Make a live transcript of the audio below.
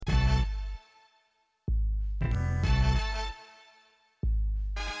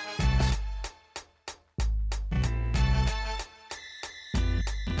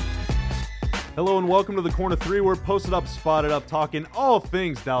Hello and welcome to the Corner 3. We're posted up, spotted up, talking all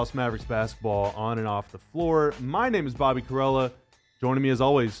things Dallas Mavericks basketball on and off the floor. My name is Bobby Carella. Joining me as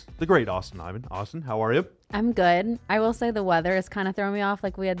always, the great Austyn Ivan. Austyn, how are you? I'm good. I will say the weather is kind of throwing me off.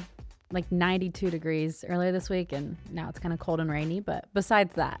 Like we had 92 degrees earlier this week, and now it's kind of cold and rainy. But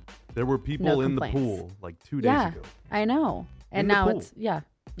besides that, there were people in the pool like 2 days ago. I know. And now it's,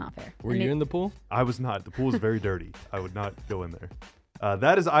 not fair. Were you in the pool? I was not. The pool is very dirty. I would not go in there.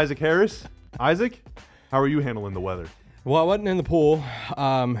 That is Isaac Harris. Isaac, how are you handling the weather? Well, I wasn't in the pool,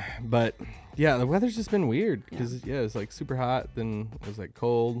 but yeah, the weather's just been weird because it's like super hot, then it was like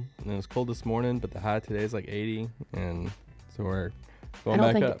cold, and then it was cold this morning, but the high today is like 80, and so we're going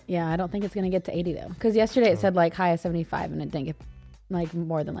back up. Yeah, I don't think it's going to get to 80 though, because yesterday it said like high of 75, and it didn't get like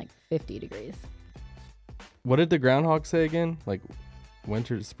more than like 50 degrees. What did the groundhog say again? Like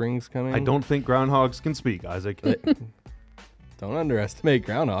winter, spring's coming? I don't think groundhogs can speak, Isaac. Don't underestimate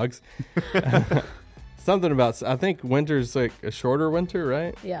groundhogs. Something about, I think winter's like a shorter winter,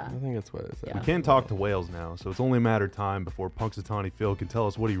 right? Yeah. I think that's what it is. We can't talk to whales now, so it's only a matter of time before Punxsutawney Phil can tell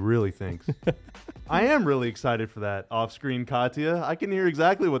us what he really thinks. I am really excited for that off-screen Katya. I can hear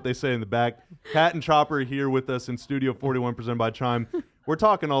exactly what they say in the back. Kat and Chopper here with us in Studio 41% by Chime. We're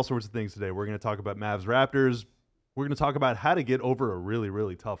talking all sorts of things today. We're going to talk about Mavs Raptors. We're going to talk about how to get over a really,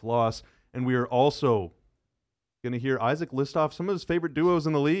 really tough loss. And we are also going to hear Isaac list off some of his favorite duos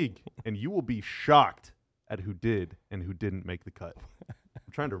in the league, and you will be shocked at who did and who didn't make the cut.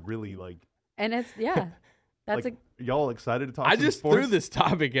 I'm trying to really and it's that's y'all excited to talk? I some just sports? threw this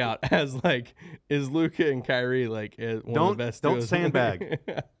topic out as like, is Luka and Kyrie like one of the best? Don't sandbag.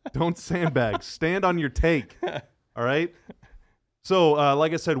 Don't sandbag. Stand on your take. All right. So,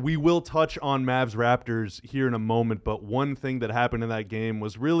 like I said, we will touch on Mavs Raptors here in a moment, but one thing that happened in that game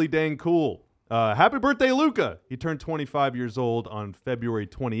was really dang cool. Happy birthday, Luka. He turned 25 years old on February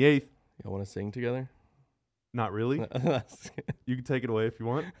 28th. Y'all want to sing together? Not really. You can take it away if you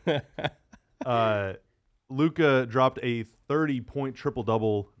want. Luka dropped a 30-point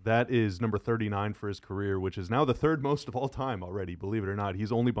triple-double. That is number 39 for his career, which is now the third most of all time already, believe it or not.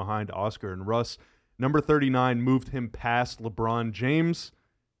 He's only behind Oscar and Russ. Number 39 moved him past LeBron James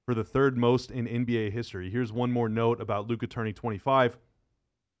for the third most in NBA history. Here's one more note about Luka turning 25.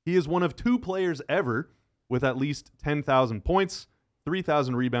 He is one of two players ever with at least 10,000 points,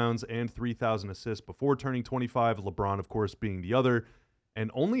 3,000 rebounds, and 3,000 assists before turning 25, LeBron, of course, being the other. And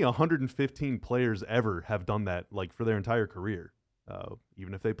only 115 players ever have done that, like, for their entire career,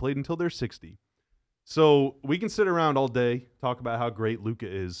 even if they played until they're 60. So we can sit around all day, talk about how great Luka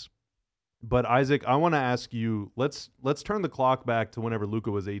is. But, Isaac, I want to ask you, let's turn the clock back to whenever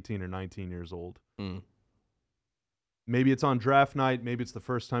Luka was 18 or 19 years old. Maybe it's on draft night. Maybe it's the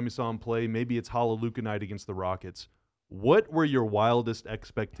first time you saw him play. Maybe it's Hallelujah night against the Rockets. What were your wildest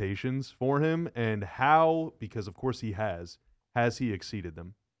expectations for him, and how, because of course he has he exceeded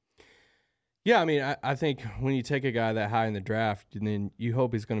them? Yeah, I mean, I think when you take a guy that high in the draft, then you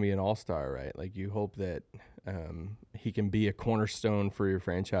hope he's going to be an all-star, right? Like you hope that he can be a cornerstone for your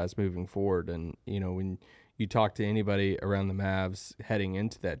franchise moving forward. And, you know, when you talk to anybody around the Mavs heading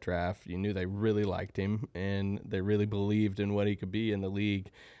into that draft, you knew they really liked him and they really believed in what he could be in the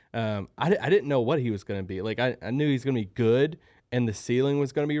league. I didn't know what he was going to be. Like I knew he's going to be good and the ceiling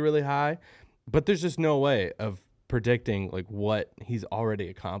was going to be really high, but there's just no way of predicting like what he's already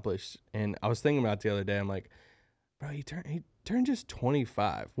accomplished. And I was thinking about it the other day. I'm like, bro, he turned just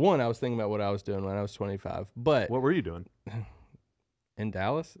 25. One, I was thinking about what I was doing when I was 25. But what were you doing? In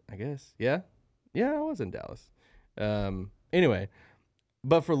Dallas, I guess. Yeah, I was in Dallas. Anyway,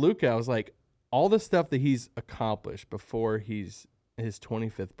 but for Luka, I was like, all the stuff that he's accomplished before his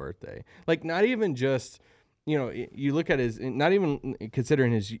 25th birthday, like not even just, you know, you look at his, not even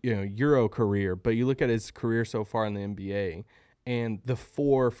considering his, you know, Euro career, but you look at his career so far in the NBA and the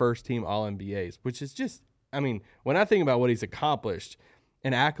 4 first-team All-NBAs, which is just, I mean, when I think about what he's accomplished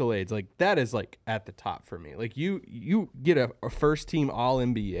and accolades, like that is like at the top for me. Like you get a first-team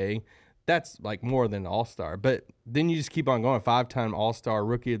All-NBA, that's like more than an all-star. But then you just keep on going. 5-time all-star,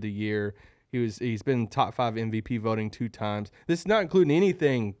 rookie of the year. He's been top 5 MVP voting 2 times. This is not including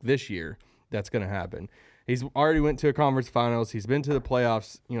anything this year that's going to happen. He's already went to a conference finals. He's been to the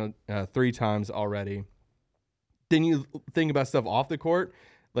playoffs, 3 times already. Then you think about stuff off the court.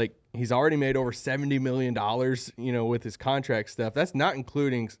 Like he's already made over $70 million, with his contract stuff. That's not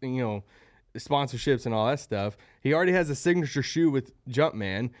including, sponsorships and all that stuff. He already has a signature shoe with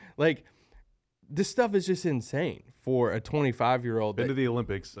Jumpman. Like this stuff is just insane for a 25-year-old. Been to the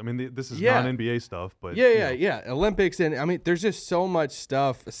Olympics. I mean, this is Yeah. non-NBA stuff, but Yeah. Olympics, and I mean, there's just so much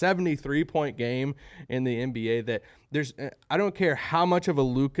stuff. A 73-point game in the NBA that there's. I don't care how much of a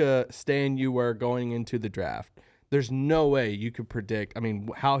Luka stan you were going into the draft. There's no way you could predict. I mean,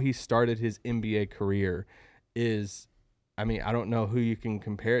 how he started his NBA career is. I mean, I don't know who you can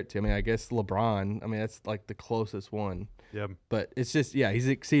compare it to. I mean, I guess LeBron. I mean, that's like the closest one. Yeah. But it's just, he's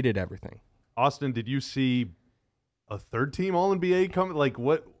exceeded everything. Austyn, did you see a third-team All-NBA come? Like,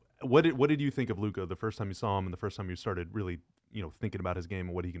 what did you think of Luka the first time you saw him and the first time you started really, thinking about his game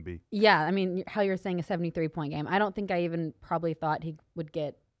and what he can be? Yeah, I mean, how you're saying a 73-point game. I don't think I even probably thought he would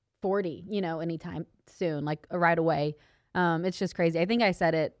get 40, anytime soon, like right away. It's just crazy. I think I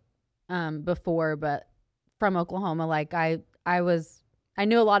said it before, but from Oklahoma, like I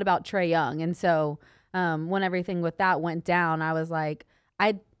knew a lot about Trae Young, and so when everything with that went down, I was like,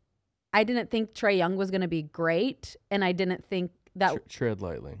 I didn't think Trae Young was going to be great, and I didn't think that tread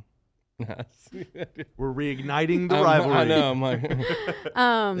lightly. We're reigniting the rivalry. I know. I'm like,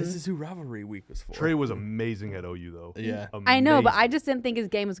 this is who rivalry week was for. Trae was amazing at OU, though. Yeah, amazing. I know, but I just didn't think his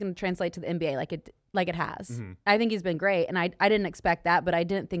game was going to translate to the NBA like it has. Mm-hmm. I think he's been great, and I didn't expect that, but I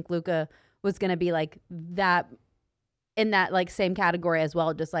didn't think Luka was going to be like that in that like same category as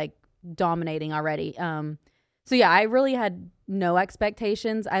well, just like dominating already. So yeah, I really had no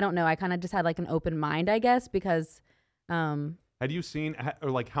expectations. I don't know. I kind of just had like an open mind, I guess, because had you seen,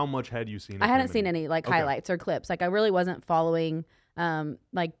 or like how much had you seen? I hadn't seen any like highlights or clips. Like I really wasn't following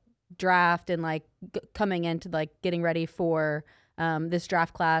like draft and like coming into like getting ready for this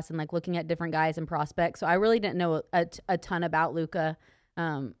draft class and like looking at different guys and prospects. So I really didn't know a ton about Luka.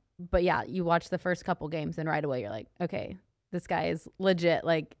 But yeah, you watch the first couple games and right away you're like, okay, this guy is legit.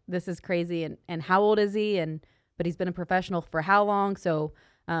 Like this is crazy. And how old is he? But he's been a professional for how long? So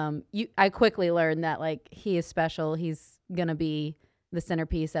I quickly learned that like he is special. He's gonna be the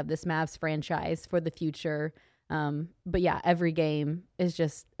centerpiece of this Mavs franchise for the future. But yeah, every game is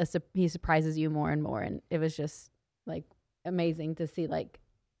just he surprises you more and more, and it was just like amazing to see like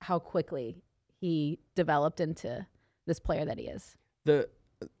how quickly he developed into this player that he is.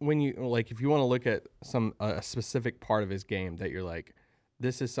 When you like, if you want to look at a specific part of his game that you're like,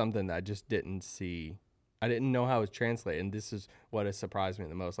 this is something that I just didn't see. I didn't know how it was translated, and this is what has surprised me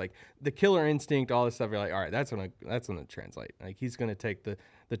the most. Like the killer instinct, all this stuff. You're like, all right, that's gonna translate. Like he's gonna take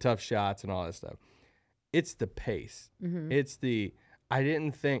the tough shots and all that stuff. It's the pace. Mm-hmm. I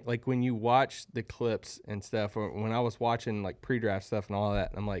didn't think like when you watch the clips and stuff, or when I was watching like pre-draft stuff and all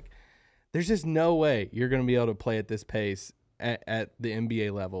that, I'm like, there's just no way you're gonna be able to play at this pace at the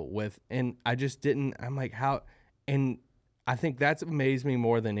NBA level and I just didn't. I'm like, how? And I think that's amazed me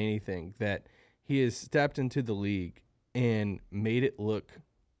more than anything, that he has stepped into the league and made it look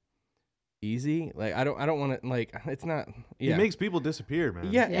easy. Like I don't want to, like, it's not. Yeah. He makes people disappear, man.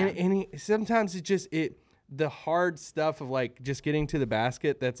 Yeah. And he, sometimes it's just the hard stuff of like just getting to the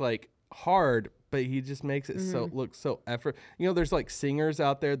basket that's like hard, but he just makes it look so effort. There's like singers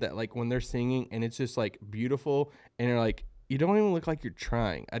out there that like when they're singing and it's just like beautiful and you're like, you don't even look like you're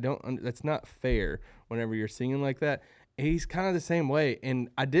trying. That's not fair whenever you're singing like that. And he's kind of the same way, and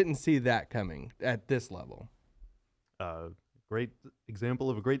I didn't see that coming at this level. Great example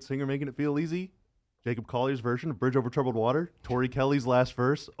of a great singer making it feel easy. Jacob Collier's version of Bridge Over Troubled Water. Tori Kelly's last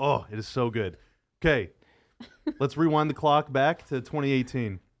verse. Oh, it is so good. Okay, let's rewind the clock back to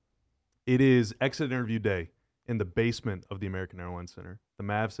 2018. It is exit interview day in the basement of the American Airlines Center. The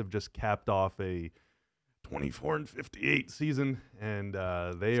Mavs have just capped off a 24-58 season, and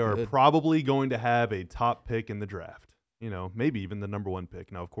they are probably going to have a top pick in the draft. Maybe even the number one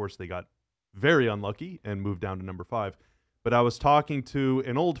pick. Now, of course, they got very unlucky and moved down to number 5. But I was talking to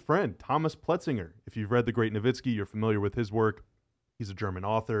an old friend, Thomas Pletzinger. If you've read The Great Nowitzki, you're familiar with his work. He's a German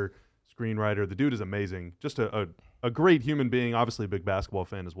author, screenwriter. The dude is amazing. Just a great human being, obviously a big basketball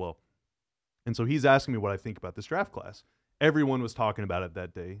fan as well. And so he's asking me what I think about this draft class. Everyone was talking about it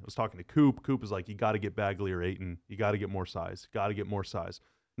that day. I was talking to Coop. Coop was like, you got to get Bagley or Ayton. You got to get more size. Got to get more size.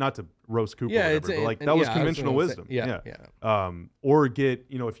 Not to roast Coop or whatever, but like that was conventional wisdom. Or get,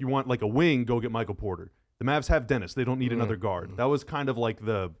 if you want like a wing, go get Michael Porter. The Mavs have Dennis. They don't need another guard. That was kind of like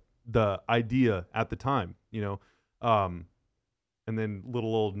the idea at the time, And then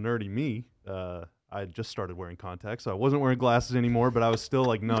little old nerdy me, I just started wearing contacts. So I wasn't wearing glasses anymore, but I was still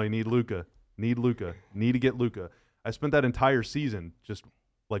like, no, you need Luka. Need to get Luka. I spent that entire season just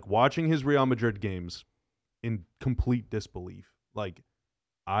like watching his Real Madrid games in complete disbelief. Like,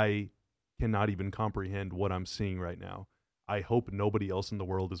 I cannot even comprehend what I'm seeing right now. I hope nobody else in the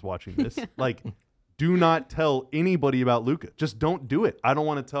world is watching this. Like, do not tell anybody about Luka. Just don't do it. I don't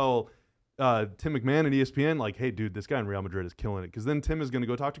want to tell Tim McMahon and ESPN, like, hey, dude, this guy in Real Madrid is killing it. Because then Tim is going to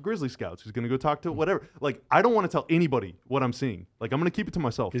go talk to Grizzly scouts. Who's going to go talk to whatever. Like, I don't want to tell anybody what I'm seeing. Like, I'm going to keep it to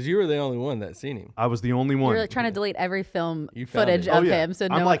myself. Because you were the only one that seen him. I was the only one. You're trying to delete every film You found footage it. of him. So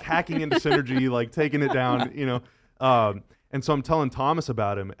I'm like hacking into Synergy, like taking it down, you know. And so I'm telling Thomas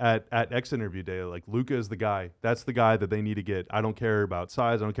about him at X Interview Day. Like, Luka is the guy. That's the guy that they need to get. I don't care about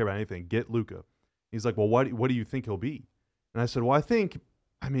size. I don't care about anything. Get Luka. He's like, well, what do you think he'll be? And I said, well,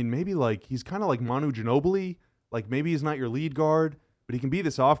 I mean, maybe like he's kind of like Manu Ginobili. Like, maybe he's not your lead guard, but he can be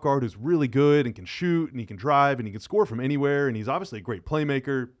this off guard who's really good and can shoot and he can drive and he can score from anywhere. And he's obviously a great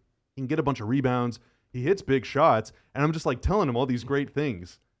playmaker. He can get a bunch of rebounds. He hits big shots. And I'm just like telling him all these great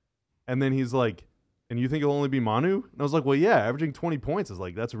things. And then he's like, and you think he'll only be Manu? And I was like, well, yeah, averaging 20 points is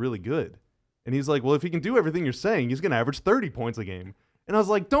like, that's really good. And he's like, well, if he can do everything you're saying, he's going to average 30 points a game. And I was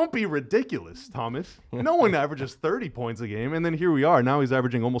like, don't be ridiculous, Thomas. No one averages 30 points a game. And then here we are. Now he's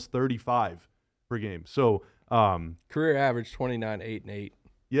averaging almost 35 per game. So career average 29, 8, and 8.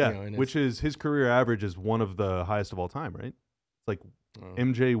 Yeah, you know, which is his career average is one of the highest of all time, right? It's like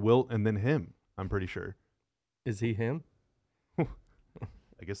MJ, Wilt, and then him, I'm pretty sure. Is he him?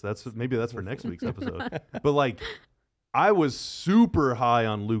 I guess maybe that's for next week's episode. But like, I was super high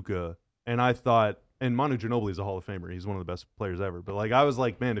on Luka, and I thought, and Manu Ginobili is a Hall of Famer. He's one of the best players ever. But like, I was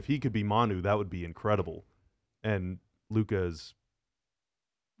like, man, if he could be Manu, that would be incredible. And Luka is,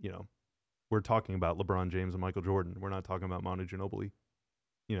 you know, we're talking about LeBron James and Michael Jordan. We're not talking about Manu Ginobili.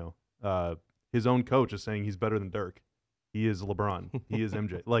 You know, his own coach is saying he's better than Dirk. He is LeBron. He is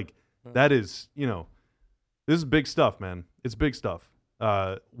MJ. Like, that is, you know, this is big stuff, man. It's big stuff.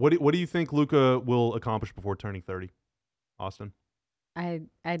 What do you think Luka will accomplish before turning 30, Austyn? I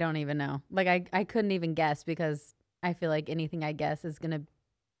don't even know. Like, I couldn't even guess because I feel like anything I guess is going to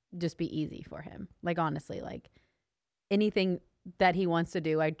just be easy for him. Like, honestly, like anything that he wants to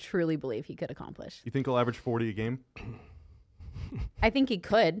do, I truly believe he could accomplish. You think he'll average 40 a game? I think he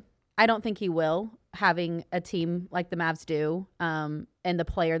could. I don't think he will, having a team like the Mavs do, and the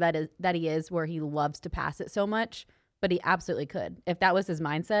player that he is, where he loves to pass it so much. But he absolutely could. If that was his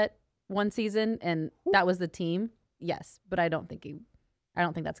mindset one season and that was the team, yes. But I don't think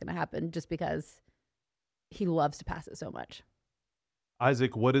that's going to happen just because he loves to pass it so much.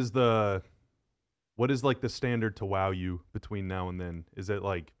 Isaac, what is like the standard to wow you between now and then? Is it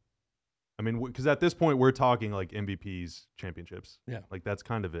like, I mean, because at this point we're talking like MVPs, championships. Yeah. Like, that's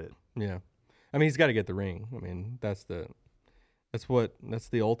kind of it. Yeah. I mean, he's got to get the ring. I mean, that's the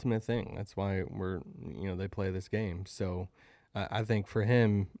ultimate thing. That's why they play this game. So I think for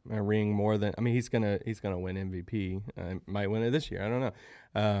him, a ring more than, I mean, he's gonna win MVP. Might win it this year. I don't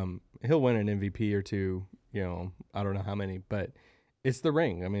know. He'll win an MVP or two. You know, I don't know how many, but it's the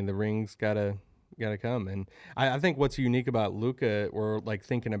ring. I mean, the ring's gotta come. And I think what's unique about Luka, or like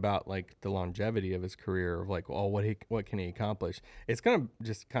thinking about like the longevity of his career, of like, oh, what can he accomplish? It's gonna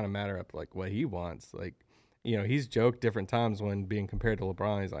just kind of matter of like what he wants. Like, you know, he's joked different times when being compared to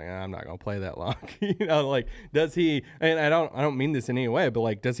LeBron. He's like, I'm not gonna play that long. You know, like, does he? And I don't mean this in any way, but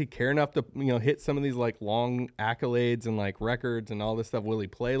like, does he care enough to, you know, hit some of these like long accolades and like records and all this stuff? Will he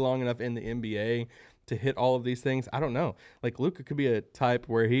play long enough in the NBA to hit all of these things? I don't know. Like, Luka could be a type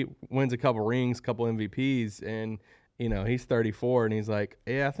where he wins a couple rings, couple MVPs, and you know, he's 34 and he's like,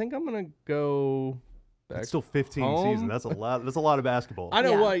 yeah, I think I'm gonna go. It's still 15 seasons. That's a lot. That's a lot of basketball. I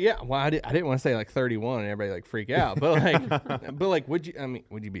know. Well, I didn't want to say like 31 and everybody like freak out, but like, would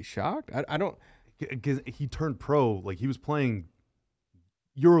you be shocked? I don't. Because he turned pro, like he was playing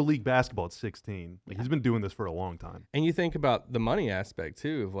EuroLeague basketball at 16. Like, he's been doing this for a long time. And you think about the money aspect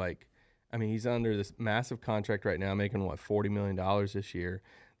too, of like, I mean, he's under this massive contract right now, making what, $40 million this year.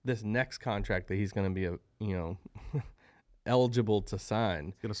 This next contract that he's going to be eligible to sign.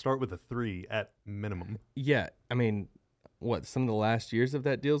 It's going to start with a 3 at minimum. Yeah, I mean, what, some of the last years of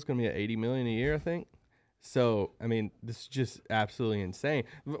that deal is going to be at $80 million a year, I think. So, I mean, this is just absolutely insane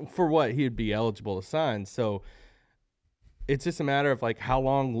for what he'd be eligible to sign. So, it's just a matter of like how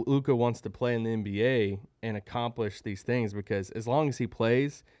long Luka wants to play in the NBA and accomplish these things, because as long as he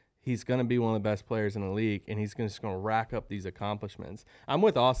plays, he's going to be one of the best players in the league, and he's just going to rack up these accomplishments. I'm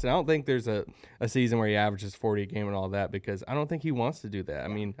with Austyn. I don't think there's a season where he averages 40 a game and all that, because I don't think he wants to do that. I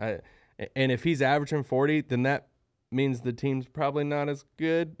mean, and if he's averaging 40, then that means the team's probably not as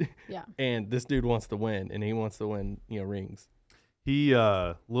good. Yeah. And this dude wants to win, and he wants to win, rings. He,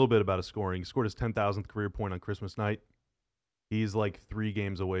 a little bit about his scoring. He scored his 10,000th career point on Christmas night. He's like 3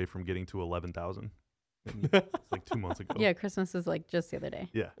 games away from getting to 11,000. It's like 2 months ago. Yeah, Christmas was like just the other day.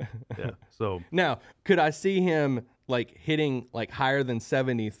 Yeah. So now, could I see him like hitting like higher than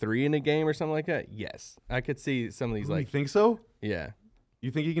 73 in a game or something like that? Yes, I could see some of these. You like, think so? Yeah.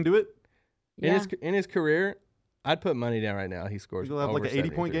 You think he can do it? In his career, I'd put money down right now. He scores. He'll have like an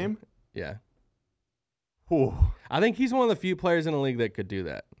 80-point game. Yeah. Whew. I think he's one of the few players in the league that could do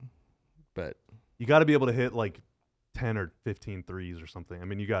that. But you got to be able to hit like 10 or 15 threes or something. I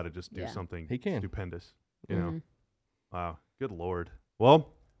mean, you got to just do something stupendous. You know. Wow. Good Lord. Well,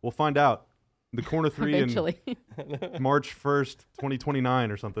 we'll find out. The corner three in March 1st,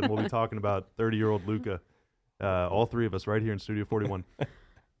 2029 or something. We'll be talking about 30-year-old Luka. All three of us right here in Studio 41.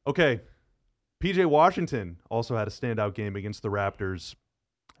 Okay. PJ Washington also had a standout game against the Raptors.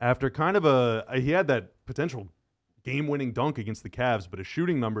 After kind of he had that potential game-winning dunk against the Cavs, but his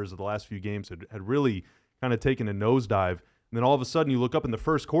shooting numbers of the last few games had really kind of taken a nosedive. And then all of a sudden you look up in the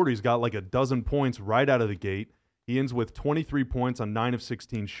first quarter, he's got like a dozen points right out of the gate. He ends with 23 points on 9 of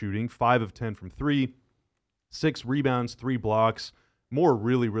 16 shooting, 5 of 10 from 3, 6 rebounds, 3 blocks, more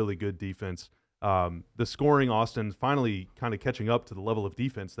really, really good defense. The scoring, Austyn finally kind of catching up to the level of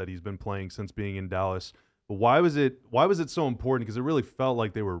defense that he's been playing since being in Dallas. But why was it so important? Because it really felt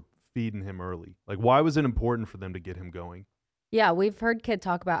like they were feeding him early. Like, why was it important for them to get him going? Yeah, we've heard Kid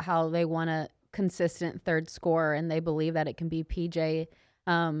talk about how they want a consistent third scorer, and they believe that it can be PJ.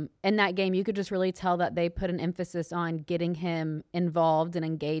 In that game, you could just really tell that they put an emphasis on getting him involved and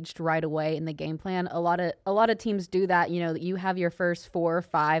engaged right away in the game plan. A lot of teams do that. You know, you have your first 4 or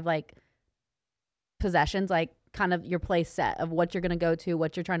 5 like possessions, like kind of your play set of what you're going to go to,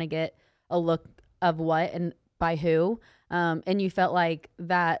 what you're trying to get a look of what and by who. And you felt like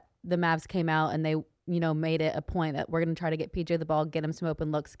that the Mavs came out and they, made it a point that we're going to try to get PJ the ball, get him some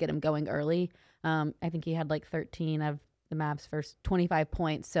open looks, get him going early. I think he had like 13 of the Mavs' first 25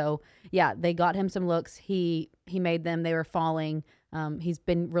 points. So yeah, they got him some looks. He made them. They were falling. He's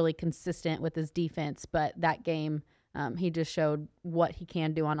been really consistent with his defense, but that game, he just showed what he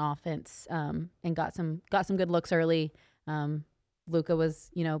can do on offense, and got some good looks early. Luka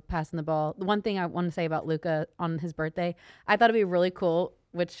was, passing the ball. The one thing I want to say about Luka on his birthday, I thought it'd be really cool,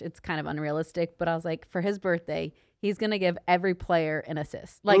 which it's kind of unrealistic, but I was like, for his birthday, he's going to give every player an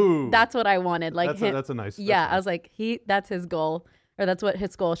assist. Like, ooh, that's what I wanted. Like, that's a nice. Yeah, nice. I was like, that's his goal, or that's what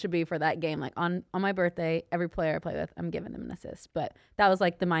his goal should be for that game. Like, on my birthday, every player I play with, I'm giving them an assist. But that was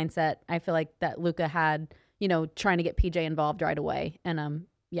like the mindset I feel like that Luka had, trying to get PJ involved right away. And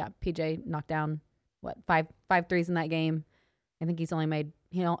PJ knocked down five threes in that game. I think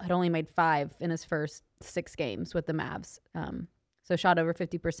had only made 5 in his first 6 games with the Mavs. So shot over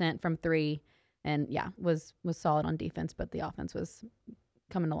 50% from 3, and was solid on defense, but the offense was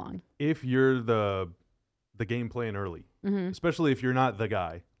coming along. If you're the game plan early, especially if you're not the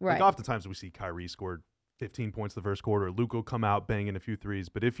guy, right? Like oftentimes we see Kyrie scored 15 points the first quarter, Luka will come out banging a few threes.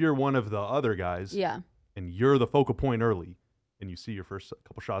 But if you're one of the other guys, and you're the focal point early, and you see your first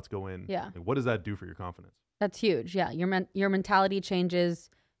couple shots go in, like, what does that do for your confidence? That's huge. Yeah, your mentality changes.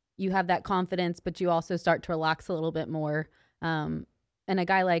 You have that confidence, but you also start to relax a little bit more. And a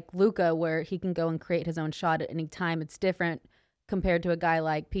guy like Luka, where he can go and create his own shot at any time, it's different compared to a guy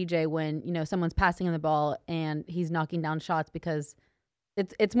like PJ when, someone's passing him the ball and he's knocking down shots, because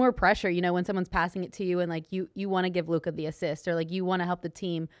it's more pressure, when someone's passing it to you and like you want to give Luka the assist, or like you want to help the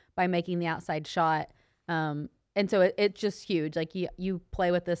team by making the outside shot. And so it's just huge. Like you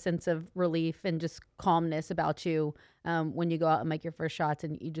play with a sense of relief and just calmness about you when you go out and make your first shots,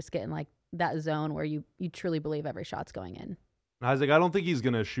 and you just get in like that zone where you truly believe every shot's going in. Isaac, I don't think he's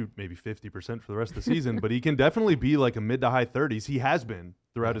going to shoot maybe 50% for the rest of the season, but he can definitely be like a mid to high 30s. He has been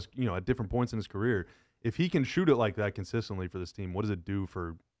throughout his, at different points in his career. If he can shoot it like that consistently for this team, what does it do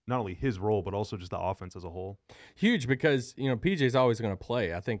for not only his role, but also just the offense as a whole? Huge, because, PJ's always going to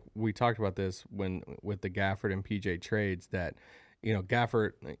play. I think we talked about this with the Gafford and PJ trades that,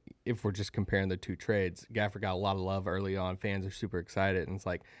 Gafford, if we're just comparing the two trades, Gafford got a lot of love early on. Fans are super excited. And it's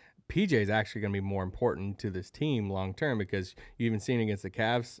like, PJ is actually going to be more important to this team long term, because you even seen against the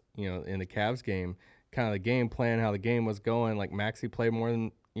Cavs, in the Cavs game, kind of the game plan, how the game was going. Like Maxey played more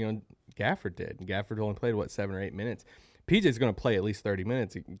than, Gafford did. Gafford only played 7 or 8 minutes. PJ is going to play at least 30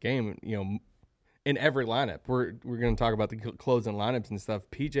 minutes a game, in every lineup. We're going to talk about the closing lineups and stuff.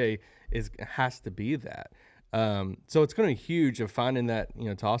 PJ has to be that. So it's going to be huge of finding that,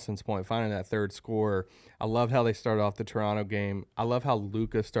 to Austyn's point, finding that third scorer. I love how they started off the Toronto game. I love how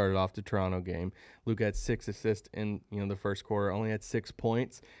Luka started off the Toronto game. Luka had 6 assists in, the first quarter, only had 6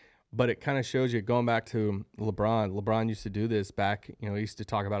 points. But it kind of shows you, going back to LeBron. LeBron used to do this back, he used to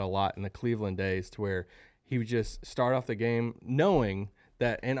talk about it a lot in the Cleveland days, to where he would just start off the game knowing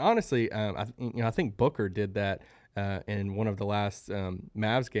that, and honestly, I think Booker did that in one of the last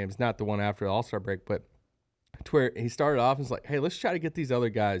Mavs games, not the one after the All-Star break, but to where he started off and was like, hey, let's try to get these other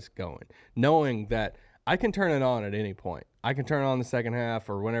guys going, knowing that I can turn it on at any point. I can turn it on the second half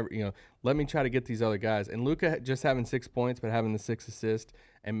or whenever, let me try to get these other guys. And Luka just having 6 points, but having the 6 assists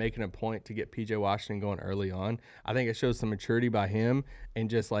and making a point to get PJ Washington going early on, I think it shows some maturity by him and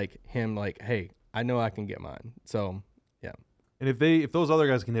just like him, like, hey, I know I can get mine. So, yeah. And if those other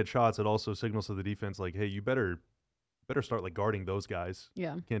guys can hit shots, it also signals to the defense like, hey, you better start like guarding those guys.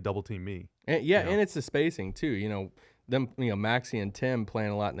 Yeah. You can't double team me. And, yeah, and it's the spacing too. Maxey and Tim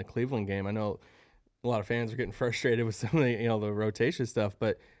playing a lot in the Cleveland game. I know a lot of fans are getting frustrated with some of the the rotation stuff,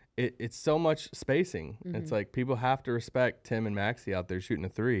 but it's so much spacing. Mm-hmm. It's like people have to respect Tim and Maxey out there shooting a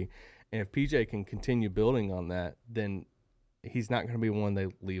 3, and if PJ can continue building on that, then he's not going to be one they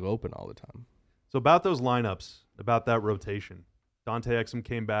leave open all the time. So about those lineups, about that rotation, Dante Exum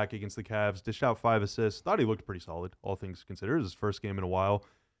came back against the Cavs, dished out 5 assists. Thought he looked pretty solid, all things considered. It was his first game in a while.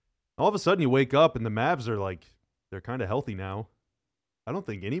 All of a sudden, you wake up and the Mavs are like, they're kind of healthy now. I don't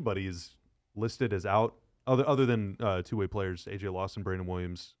think anybody is listed as out other than two-way players, AJ Lawson, Brandon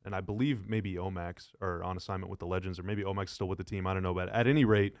Williams, and I believe maybe Omax are on assignment with the Legends, or maybe Omax is still with the team. I don't know, but at any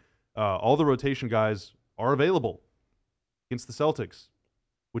rate, all the rotation guys are available against the Celtics,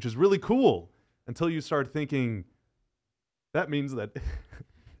 which is really cool until you start thinking that means that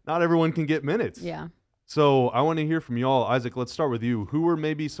not everyone can get minutes. Yeah. So I want to hear from y'all. Isaac, let's start with you. Who are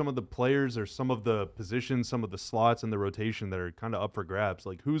maybe some of the players or some of the positions, some of the slots in the rotation that are kind of up for grabs?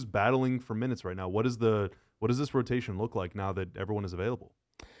 Like, who's battling for minutes right now? What does this rotation look like now that everyone is available?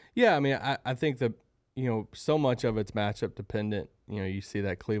 Yeah, I mean, I think that, so much of it's matchup dependent. You see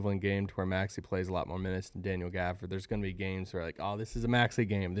that Cleveland game to where Maxey plays a lot more minutes than Daniel Gafford. There's going to be games where, like, oh, this is a Maxey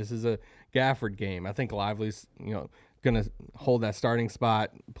game. This is a Gafford game. I think Lively's, going to hold that starting spot,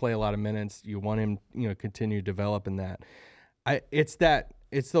 play a lot of minutes. You want him, continue to develop in that. It's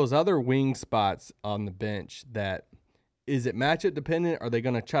those other wing spots on the bench that, is it matchup dependent? Are they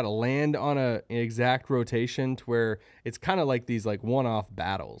going to try to land on an exact rotation to where it's kind of like these like one-off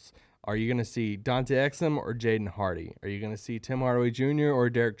battles? Are you going to see Dante Exum or Jaden Hardy? Are you going to see Tim Hardaway Jr. or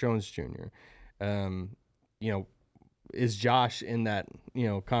Derek Jones Jr.? Is Josh in that,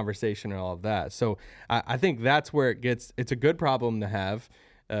 conversation and all of that? So I think that's where it's a good problem to have.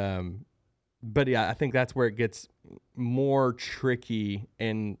 But yeah, I think that's where it gets more tricky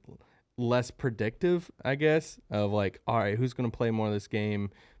and less predictive, I guess, of like, all right, who's going to play more of this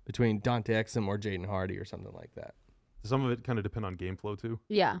game between Dante Exum or Jaden Hardy or something like that. Some of it kind of depend on game flow too.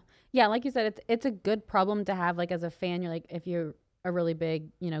 Yeah. Yeah. Like you said, it's a good problem to have. Like as a fan, you're like, if you're a really big,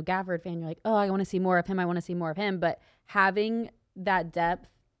 Gafford fan, you're like, oh, I want to see more of him. I want to see more of him. But having that depth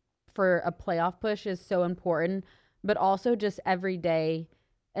for a playoff push is so important, but also just every day.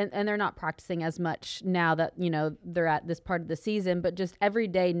 And they're not practicing as much now that, they're at this part of the season, but just every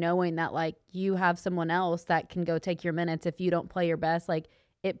day knowing that, like, you have someone else that can go take your minutes if you don't play your best, like,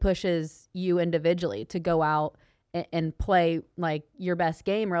 it pushes you individually to go out and play, like, your best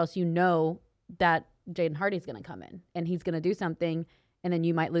game, or else that Jaden Hardy's going to come in and he's going to do something, and then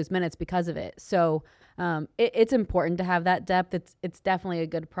you might lose minutes because of it. So it's important to have that depth. It's definitely a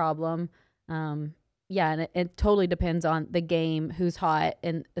good problem. Yeah, and it totally depends on the game, who's hot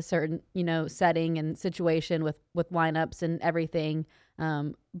in a certain, setting and situation with lineups and everything.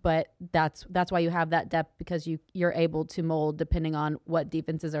 But that's why you have that depth, because you're able to mold depending on what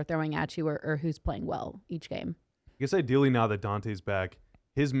defenses are throwing at you or who's playing well each game. I guess ideally now that Dante's back,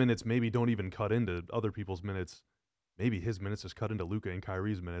 his minutes maybe don't even cut into other people's minutes. Maybe his minutes just cut into Luka and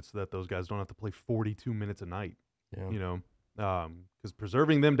Kyrie's minutes so that those guys don't have to play 42 minutes a night, because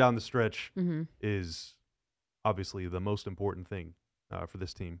preserving them down the stretch is obviously the most important thing for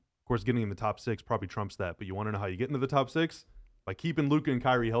this team. Of course, getting in the top 6 probably trumps that, but you want to know how you get into the top 6? By keeping Luka and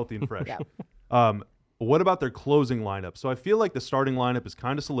Kyrie healthy and fresh. But what about their closing lineup? So I feel like the starting lineup is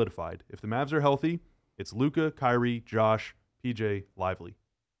kind of solidified. If the Mavs are healthy, it's Luka, Kyrie, Josh, PJ, Lively.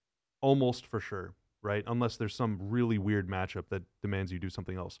 Almost for sure, right? Unless there's some really weird matchup that demands you do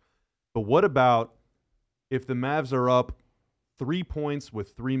something else. But what about if the Mavs are up 3 points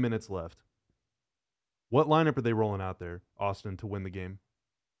with 3 minutes left? What lineup are they rolling out there, Austyn, to win the game?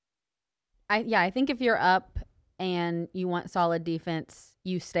 I think if you're up and you want solid defense,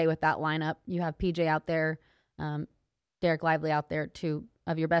 you stay with that lineup. You have PJ out there, Derek Lively out there, 2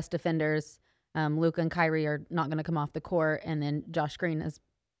 of your best defenders. Luka and Kyrie are not going to come off the court, and then Josh Green has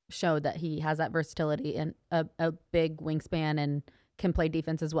showed that he has that versatility and a big wingspan and can play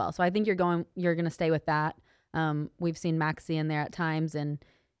defense as well. So I think you're going to stay with that. We've seen Maxey in there at times, and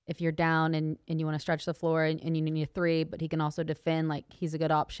if you're down and you want to stretch the floor and you need a 3, but he can also defend, like, he's a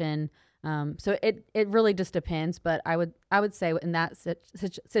good option. So it really just depends, but I would say in that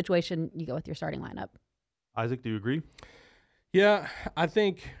situation you go with your starting lineup. Isaac, do you agree? Yeah, I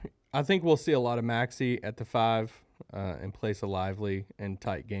think I think we'll see a lot of Maxey at the 5 in place of Lively in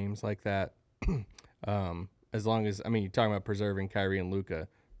tight games like that. As long as, you're talking about preserving Kyrie and Luka,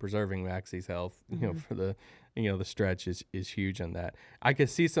 preserving Maxey's health, for the, the stretch is huge on that. I could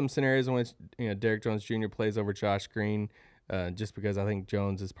see some scenarios in which, Derrick Jones Jr. plays over Josh Green, just because I think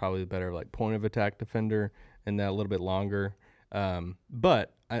Jones is probably the better point of attack defender and that a little bit longer.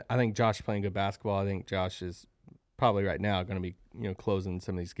 But I think Josh playing good basketball. I think Josh is probably right now going to be, closing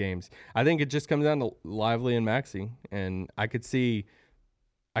some of these games. I think it just comes down to Lively and Maxey, and I could see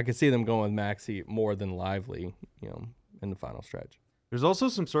them going with Maxey more than Lively, in the final stretch. There's also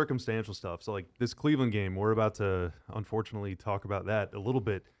some circumstantial stuff. So, this Cleveland game, we're about to, unfortunately, talk about that a little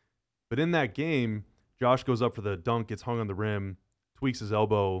bit. But in that game, Josh goes up for the dunk, gets hung on the rim, tweaks his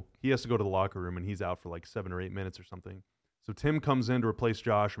elbow. He has to go to the locker room, and he's out for 7 or 8 minutes or something. So Tim comes in to replace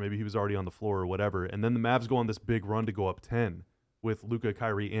Josh, or maybe he was already on the floor or whatever. And then the Mavs go on this big run to go up 10 with Luka,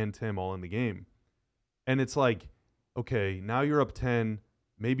 Kyrie, and Tim all in the game. And it's okay, now you're up 10.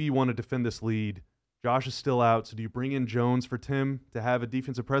 Maybe you want to defend this lead. Josh is still out, so do you bring in Jones for Tim to have a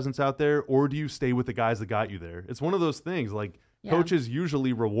defensive presence out there, or do you stay with the guys that got you there? It's one of those things. Coaches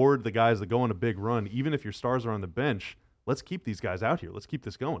usually reward the guys that go on a big run, even if your stars are on the bench. Let's keep these guys out here. Let's keep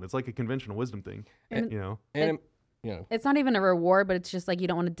this going. It's like a conventional wisdom thing, It's not even a reward, but it's just you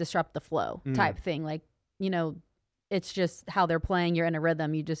don't want to disrupt the flow type thing. It's just how they're playing. You're in a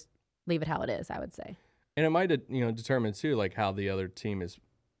rhythm. You just leave it how it is, I would say. And it might, determine too, how the other team is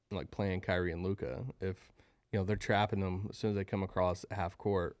playing Kyrie and Luka. If they're trapping them as soon as they come across half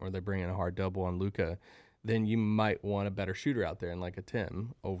court, or they're bringing a hard double on Luka, then you might want a better shooter out there, and a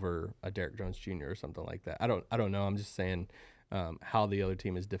Tim over a Derrick Jones Jr. or something like that. I don't know. I'm just saying how the other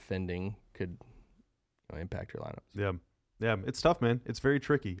team is defending could impact your lineups. Yeah, it's tough, man. It's very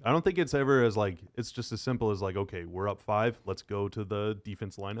tricky. I don't think it's ever as it's just as simple as okay, we're up 5, let's go to the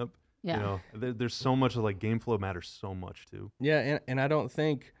defense lineup. Yeah. There's so much of game flow matters so much too. Yeah, and I don't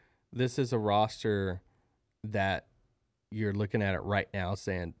think this is a roster that you're looking at it right now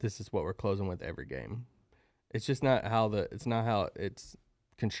saying this is what we're closing with every game. It's just not how it's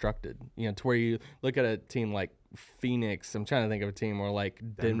constructed. To where you look at a team like Phoenix. I'm trying to think of a team or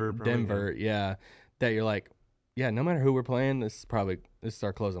Denver. Yeah, that you're no matter who we're playing, this is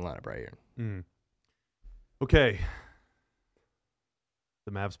our closing lineup right here. Mm. Okay.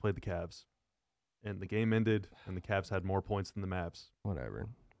 The Mavs played the Cavs, and the game ended, and the Cavs had more points than the Mavs. Whatever.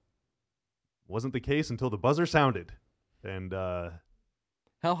 Wasn't the case until the buzzer sounded, and how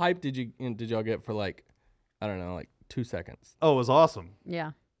hyped did y'all get for 2 seconds? Oh, it was awesome.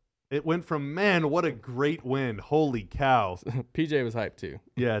 Yeah. It went from what a great win, holy cow. PJ was hyped too.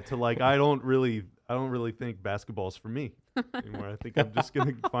 Yeah, to I don't really think basketball's for me anymore. I think I'm just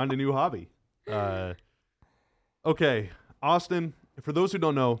gonna find a new hobby. Okay, Austyn. For those who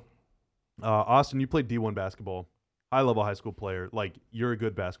don't know, Austyn, you played D1 basketball, high-level high school player. You're a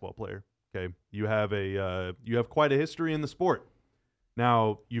good basketball player. Okay, you have quite a history in the sport.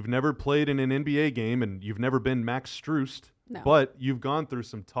 Now, you've never played in an NBA game, and you've never been Max Strus, but you've gone through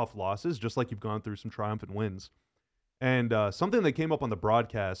some tough losses, just like you've gone through some triumphant wins. And something that came up on the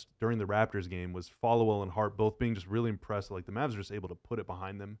broadcast during the Raptors game was Followell and Hart both being just really impressed. The Mavs are just able to put it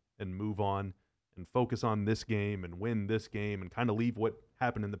behind them and move on and focus on this game and win this game and kind of leave what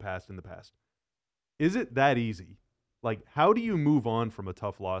happened in the past. Is it that easy? How do you move on from a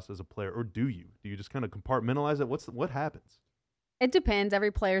tough loss as a player, or do you? Do you just kind of compartmentalize it? What happens? It depends.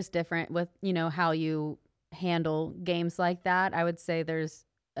 Every player's different with, how you handle games like that. I would say there's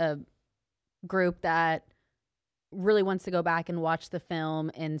a group that really wants to go back and watch the film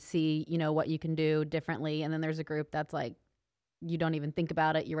and see, what you can do differently. And then there's a group that's you don't even think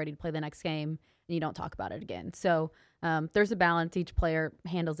about it. You're ready to play the next game and you don't talk about it again. So there's a balance. Each player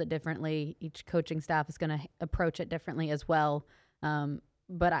handles it differently. Each coaching staff is going to approach it differently as well.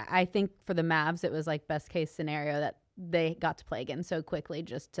 But I think for the Mavs, it was best case scenario that they got to play again so quickly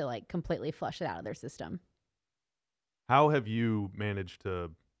just to completely flush it out of their system. How have you managed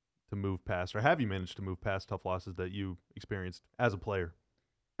to move past, or have you managed to move past tough losses that you experienced as a player?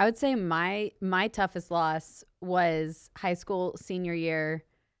 I would say my toughest loss was high school senior year,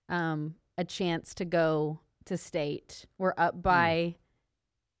 a chance to go to state. We're up by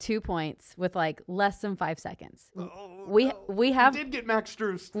 2 points with less than 5 seconds. We did get Max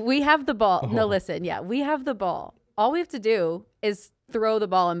Strus. We have the ball. No, listen, we have the ball. All we have to do is throw the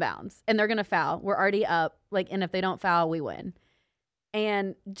ball in bounds, and they're gonna foul. We're already up. And if they don't foul, we win.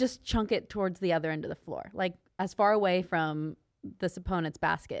 And just chunk it towards the other end of the floor, as far away from this opponent's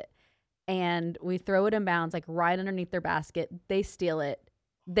basket, and we throw it in bounds right underneath their basket. They steal it.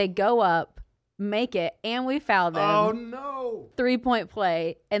 They go up, make it, and we foul them. Oh, no. 3-point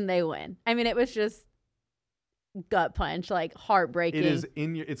play, and they win. I mean, it was just gut punch, like heartbreaking.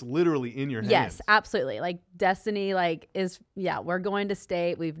 It's literally in your hands. Yes, absolutely. Like destiny, like we're going to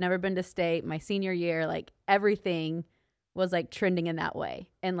state. We've never been to state. My senior year, like everything was like trending in that way.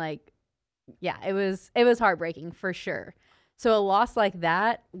 And like, yeah, it was heartbreaking for sure. So a loss like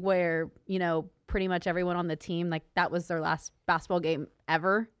that where, pretty much everyone on the team, like that was their last basketball game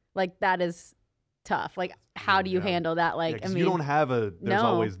ever. Like that is tough. Like how do you handle that? Like, I mean, you don't have there's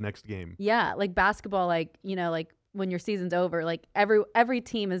always next game. Yeah. Like basketball, like, like when your season's over, like every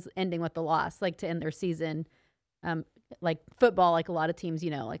team is ending with the loss, like to end their season. Like football, like a lot of teams,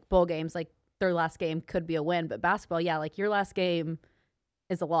 like bowl games, like their last game could be a win, but basketball, yeah, like your last game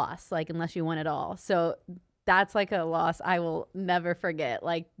is a loss, like unless you win it all. So that's like a loss I will never forget.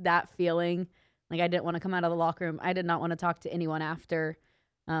 Like that feeling, like I didn't want to come out of the locker room. I did not want to talk to anyone after.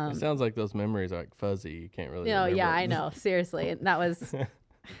 It sounds like those memories are like fuzzy. You can't really. Yeah, I know. Seriously, and that was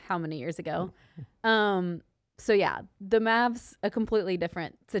how many years ago? So yeah, the Mavs, a completely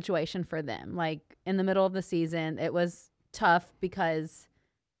different situation for them. Like in the middle of the season, it was tough because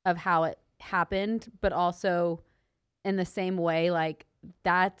of how it happened, but also in the same way, like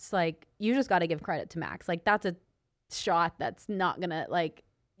that's like you just got to give credit to Max. Like that's a shot that's not gonna like.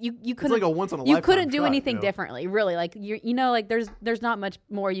 You couldn't, it's like a once in a lifetime you couldn't do shot, anything differently, really. Like like there's not much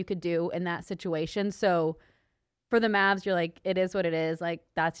more you could do in that situation. So for the Mavs, you're like, it is what it is. Like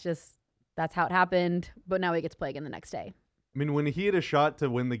that's how it happened. But now we get to play again the next day. I mean, when he had a shot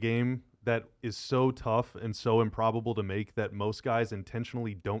to win the game that is so tough and so improbable to make that most guys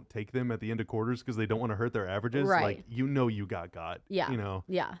intentionally don't take them at the end of quarters because they don't want to hurt their averages. Right. Like you got. Yeah.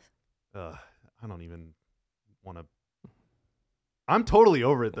 Yeah. I don't even want to. I'm totally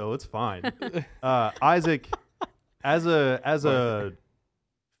over it though. It's fine. Isaac, as a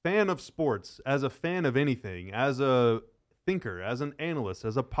fan of sports, as a fan of anything, as a thinker, as an analyst,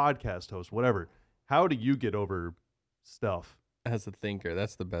 as a podcast host, whatever, how do you get over stuff? As a thinker,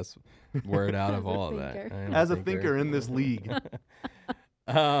 that's the best word out of all of that. As a thinker in this league.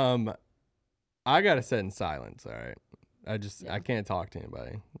 I gotta sit in silence. All right. I can't talk to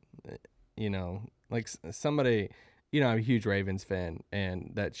anybody. Like somebody. I'm a huge Ravens fan,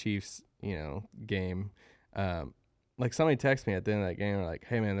 and that Chiefs, game, like somebody texted me at the end of that game, like,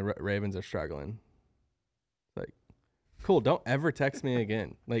 "Hey man, the Ravens are struggling." Like, cool. Don't ever text me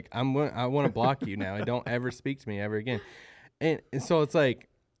again. Like, I want to block you now. And don't ever speak to me ever again. And so it's like,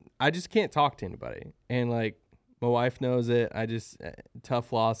 I just can't talk to anybody. And like, my wife knows it. I just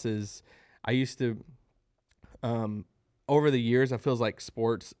tough losses. I used to, over the years, I feels like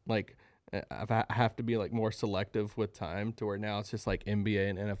sports, like. I have to be like more selective with time to where now it's just like NBA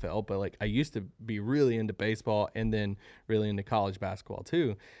and NFL. But like I used to be really into baseball and then really into college basketball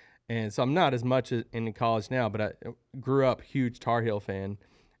too. And so I'm not as much into college now, but I grew up huge Tar Heel fan.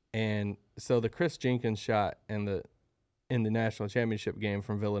 And so the Chris Jenkins shot in the national championship game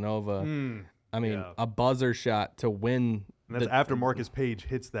from Villanova, a buzzer shot to win. And that's after Marcus Page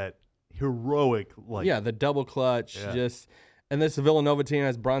hits that heroic, like. The double clutch, And this Villanova team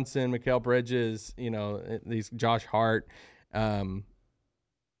has Brunson, Mikal Bridges, these Josh Hart. I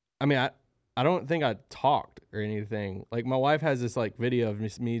don't think I talked or anything. Like my wife has this like video of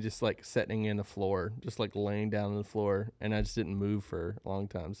me just like sitting in the floor, just like laying down on the floor, and I just didn't move for a long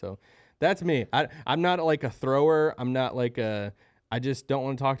time. So that's me. I'm not like a thrower. I'm not like I just don't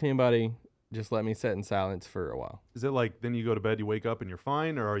want to talk to anybody. Just let me sit in silence for a while. Is it like then you go to bed, you wake up, and you're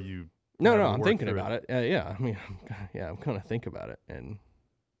fine, or are you? No, I'm thinking about it. I'm going to think about it, and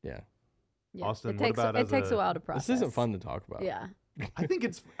yeah. Austyn, what about it takes a while to process. This isn't fun to talk about. Yeah. I think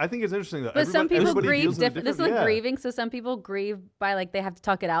it's interesting though. But some people grieve different. This is like yeah. grieving. So some people grieve by like they have to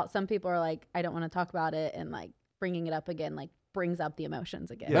talk it out. Some people are like, I don't want to talk about it, and like bringing it up again like brings up the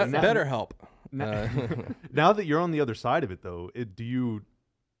emotions again. Yeah, that better help. Now that you're on the other side of it though, do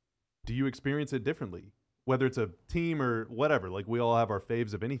you experience it differently? Whether it's a team or whatever, like we all have our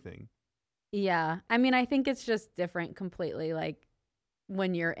faves of anything. Yeah. I mean, I think it's just different completely. Like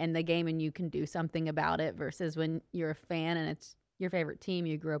when you're in the game and you can do something about it versus when you're a fan and it's your favorite team,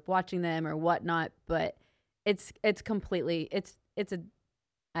 you grew up watching them or whatnot. But it's completely, it's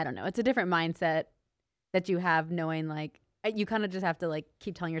I don't know. It's a different mindset that you have knowing like, you kind of just have to like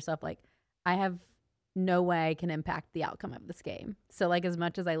keep telling yourself like, I have no way I can impact the outcome of this game. So like as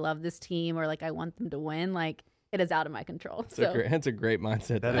much as I love this team or like I want them to win, like it is out of my control. That's a great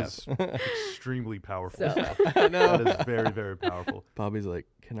mindset. That is extremely powerful. I know. That is very, very powerful. Bobby's like,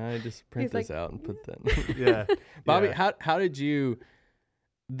 can I just print this out and put that? Yeah. Bobby, how did you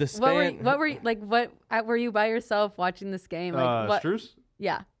the span? What were you by yourself watching this game? Like Strus?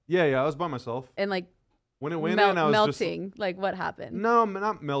 Yeah. Yeah, I was by myself. And like When it went in, I was melting. just Like what happened? no,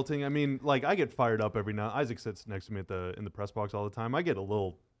 not melting. I mean, like I get fired up every now. Isaac sits next to me in the press box all the time. I get a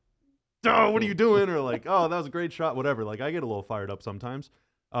little, oh, what are you doing? Or like, oh, that was a great shot. Whatever. Like I get a little fired up sometimes.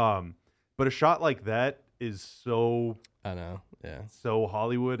 But a shot like that is so. I know. Yeah. So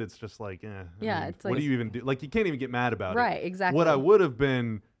Hollywood, it's just like, Yeah, it's like, what do you even do? Like, you can't even get mad about it. Right, exactly. What I would have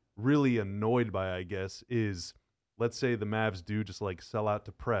been really annoyed by, I guess, is let's say the Mavs do just like sell out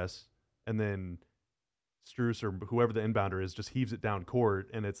to press, and then Strus or whoever the inbounder is just heaves it down court,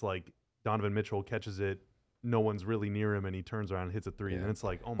 and it's like Donovan Mitchell catches it, no one's really near him, and he turns around and hits a three, and it's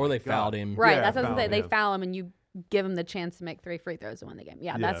like, oh my God. Or they fouled him. Right, Yeah, that's what I was foul, saying. They yeah. foul him, and you give him the chance to make 3 free throws to win the game.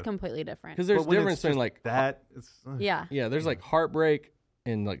 Yeah, that's Yeah. completely different. Because there's But when difference it's between just like that. It's, Yeah. Yeah, there's like heartbreak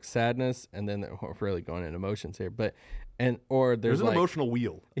and like sadness, and then we're really going into emotions here. But or there's an like, emotional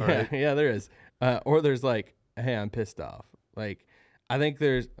wheel. All Yeah, right? yeah, there is. Or there's like, hey, I'm pissed off. Like, I think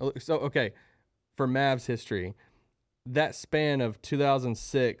there's okay for Mavs history, that span of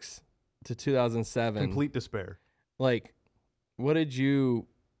 2006 to 2007, Complete despair. like,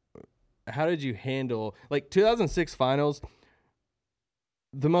 how did you handle like 2006 finals?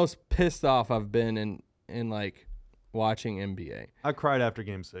 The most pissed off I've been in like watching NBA. I cried after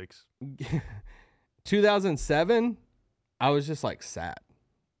Game 6. 2007, I was just like sad,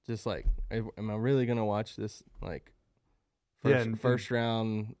 just like, am I really gonna watch this? Like, first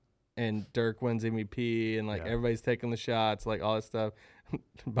round, and Dirk wins MVP, and like everybody's taking the shots, like all that stuff.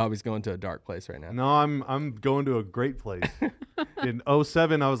 Bobby's going to a dark place right now. No, I'm going to a great place. In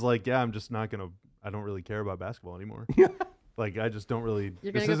 2007, I was like, yeah, I'm just not gonna. I don't really care about basketball anymore. Like, I just don't really.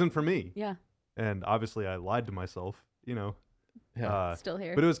 This isn't for me. Yeah. And obviously, I lied to myself. You know. Yeah. Still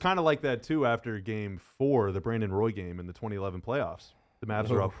here. But it was kind of like that too after Game 4, the Brandon Roy game in the 2011 playoffs. The Mavs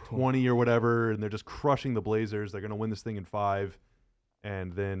are up 20 or whatever, and they're just crushing the Blazers. They're gonna win this thing in 5,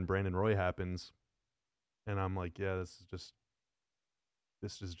 and then Brandon Roy happens, and I'm like, yeah,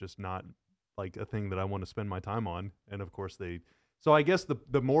 this is just not like a thing that I want to spend my time on. And of course so I guess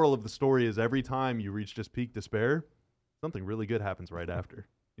the moral of the story is every time you reach just peak despair, something really good happens right after.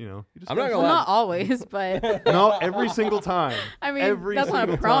 You know, you just I'm not well, not always, but no, every single time. I mean, every that's not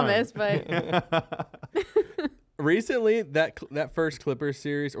a promise, but recently that first Clippers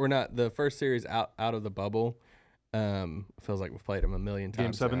series, or not the first series out of the bubble, feels like we've played them a million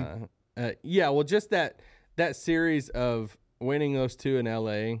times. Game 7. Yeah, well, just that series of winning those two in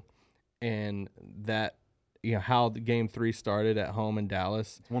LA, and that, you know, how the Game 3 started at home in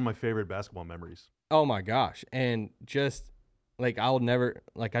Dallas. It's one of my favorite basketball memories. Oh my gosh. And just like, I'll never,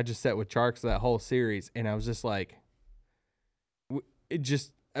 like, I just sat with Charks that whole series, and I was just like,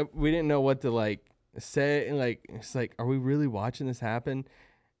 we didn't know what to like say. And like, it's like, are we really watching this happen?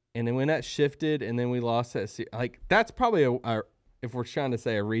 And then when that shifted, and then we lost that like, that's probably if we're trying to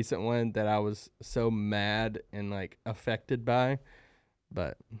say a recent one that I was so mad and like affected by.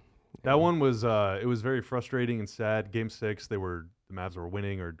 But that one was it was very frustrating and sad. Game 6, the Mavs were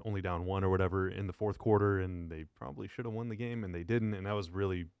winning or only down 1 or whatever in the fourth quarter, and they probably should have won the game, and they didn't, and that was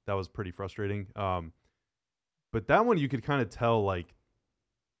pretty frustrating. But that one, you could kind of tell like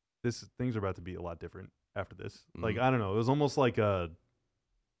things are about to be a lot different after this. Like, I don't know, it was almost like it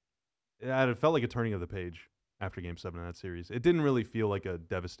felt like a turning of the page after Game 7 in that series. It didn't really feel like a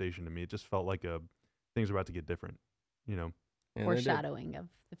devastation to me. It just felt like things are about to get different, you know. And foreshadowing of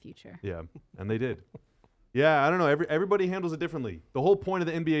the future. Yeah, and they did. Yeah, I don't know. Everybody handles it differently. The whole point of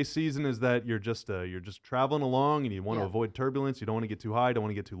the NBA season is that you're just traveling along, and you want to avoid turbulence. You don't want to get too high. Don't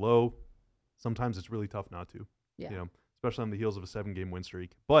want to get too low. Sometimes it's really tough not to. Yeah. You know, especially on the heels of a 7-game win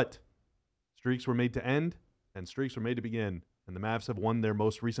streak. But streaks were made to end, and streaks were made to begin. And the Mavs have won their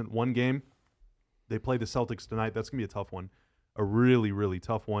most recent 1 game. They play the Celtics tonight. That's gonna be a tough one, a really, really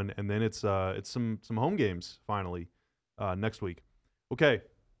tough one. And then it's some home games finally next week. Okay,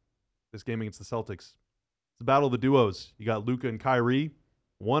 this game against the Celtics. It's the battle of the duos. You got Luka and Kyrie,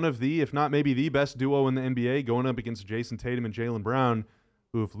 one of the, if not maybe the best duo in the NBA, going up against Jason Tatum and Jaylen Brown,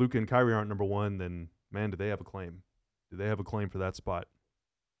 who, if Luka and Kyrie aren't number 1, then, man, do they have a claim. Do they have a claim for that spot?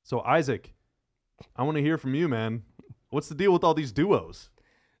 So, Isaac, I want to hear from you, man. What's the deal with all these duos?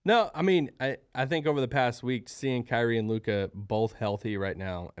 No, I mean, I think over the past week, seeing Kyrie and Luka both healthy right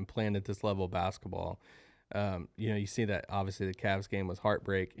now and playing at this level of basketball, you see that obviously the Cavs game was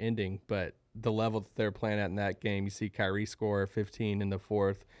heartbreak ending, but the level that they're playing at in that game, you see Kyrie score 15 in the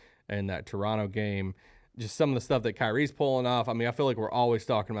fourth in that Toronto game. Just some of the stuff that Kyrie's pulling off. I mean, I feel like we're always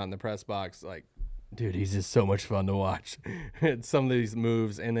talking about in the press box, like, dude, he's just so much fun to watch. Some of these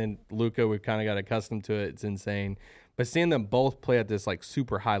moves, and then Luka, we've kind of got accustomed to it. It's insane. But seeing them both play at this like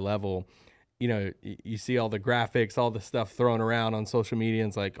super high level, you see all the graphics, all the stuff thrown around on social media, and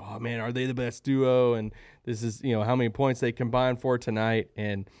it's like, oh man, are they the best duo? And this is, how many points they combined for tonight.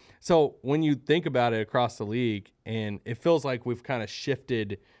 And so when you think about it across the league, and it feels like we've kind of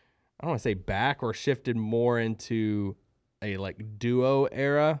shifted, I don't want to say back, or shifted more into a like duo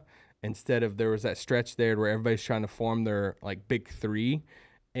era, instead of there was that stretch there where everybody's trying to form their like big three.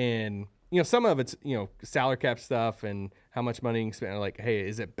 And some of it's, salary cap stuff and how much money you can spend. Like, hey,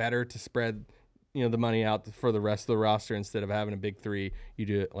 is it better to spread, the money out for the rest of the roster instead of having a big three? You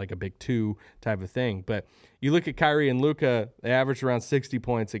do it like a big two type of thing. But you look at Kyrie and Luka, they average around 60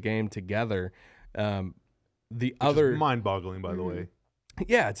 points a game together. Which is mind-boggling, by the way.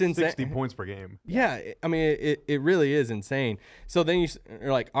 Yeah, it's insane. 60 points per game. Yeah, I mean, it really is insane. So then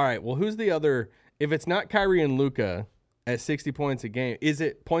you're like, all right, well, who's the other? If it's not Kyrie and Luka at 60 points a game, is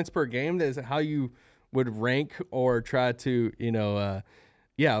it points per game? That is how you would rank or try to,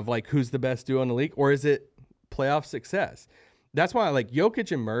 of like who's the best duo in the league? Or is it playoff success? That's why like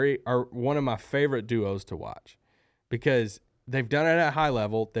Jokic and Murray are one of my favorite duos to watch, because they've done it at a high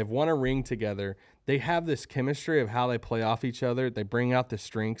level. They've won a ring together. They have this chemistry of how they play off each other. They bring out the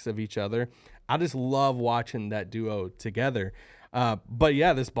strengths of each other. I just love watching that duo together. But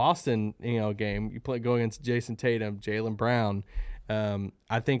yeah, this Boston, game, you go against Jason Tatum, Jaylen Brown.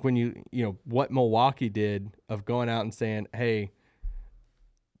 I think when what Milwaukee did of going out and saying, hey,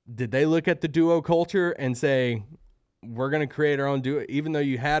 did they look at the duo culture and say, we're going to create our own duo, even though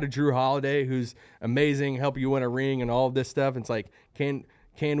you had a Drew Holiday who's amazing, help you win a ring and all of this stuff. It's like,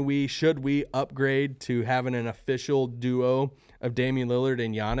 should we upgrade to having an official duo of Damian Lillard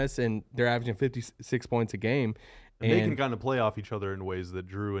and Giannis, and they're averaging 56 points a game. And they can kind of play off each other in ways that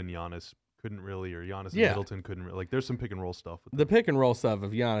Drew and Giannis couldn't really, or Giannis and Middleton couldn't really. Like, there's some pick and roll stuff. The pick and roll stuff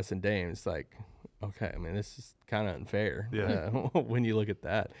of Giannis and Dame, it's like, okay, I mean, this is kind of unfair when you look at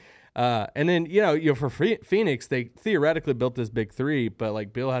that. And then, for Phoenix, they theoretically built this big three, but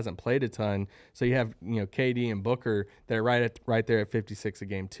like Bill hasn't played a ton. So you have, KD and Booker that are right there at 56 a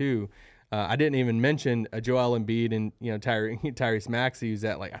game too. I didn't even mention Joel Embiid and, Tyrese Maxey, who's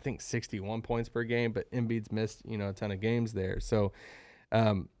at like, I think 61 points per game, but Embiid's missed, a ton of games there. So,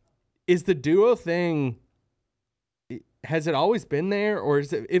 is the duo thing, has it always been there, or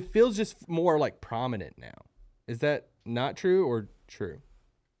is it feels just more like prominent now? Is that not true or true?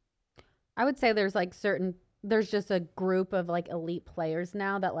 I would say there's just a group of like elite players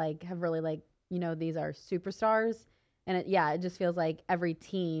now that like have really like, these are superstars. And it just feels like every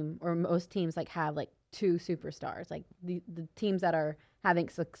team or most teams like have like two superstars. Like the teams that are having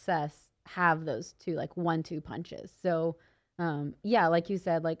success have those two like 1-2 punches. So like you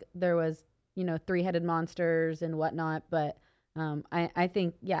said, like there was, three-headed monsters and whatnot. But I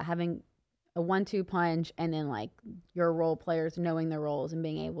think, having a 1-2 punch and then like your role players knowing their roles and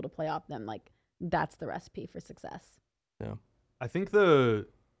being able to play off them, like that's the recipe for success. Yeah. I think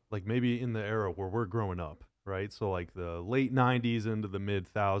maybe in the era where we're growing up, right? So like the late 90s into the mid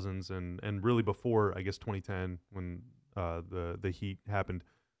thousands and really before, I guess, 2010 when the Heat happened,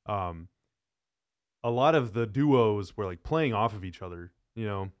 a lot of the duos were like playing off of each other,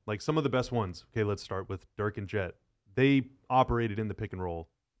 like some of the best ones. Okay, let's start with Dirk and Jet. They operated in the pick and roll.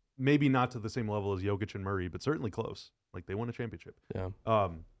 Maybe not to the same level as Jokic and Murray, but certainly close. Like they won a championship. Yeah.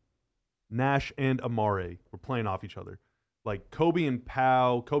 Nash and Amare were playing off each other. Like Kobe and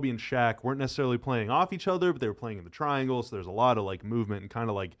Shaq weren't necessarily playing off each other, but they were playing in the triangle. So there's a lot of like movement and kind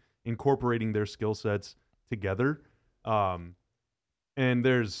of like incorporating their skill sets together. And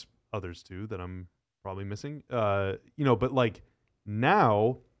there's others too that I'm probably missing. But like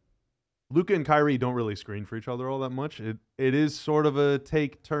now, Luka and Kyrie don't really screen for each other all that much. It is sort of a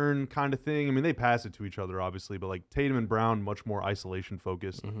take-turn kind of thing. I mean, they pass it to each other, obviously, but like Tatum and Brown, much more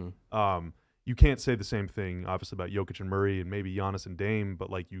isolation-focused. Mm-hmm. You can't say the same thing, obviously, about Jokic and Murray and maybe Giannis and Dame, but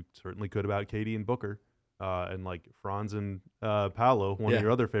like you certainly could about KD and Booker and like Franz and Paolo, one of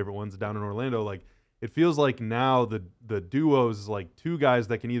your other favorite ones down in Orlando. Like it feels like now the duos is like two guys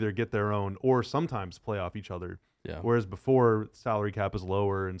that can either get their own or sometimes play off each other. Yeah. Whereas before, salary cap is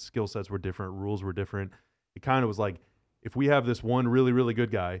lower and skill sets were different, rules were different. It kind of was like, if we have this one really, really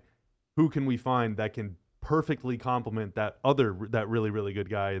good guy, who can we find that can perfectly complement that really, really good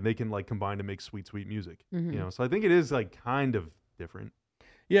guy, and they can like combine to make sweet, sweet music. Mm-hmm. So I think it is like kind of different.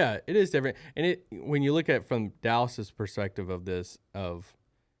 Yeah, it is different. And when you look at it from Dallas's perspective of this,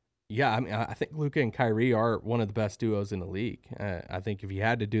 I mean, I think Luka and Kyrie are one of the best duos in the league. I think if you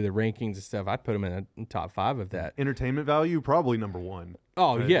had to do the rankings and stuff, I'd put them in a top 5 of that. Entertainment value, probably number 1.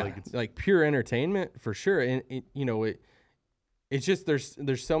 Oh, right? Yeah. Like pure entertainment for sure. And, it's just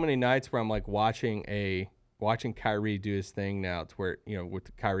there's so many nights where I'm like watching a watching Kyrie do his thing now to where,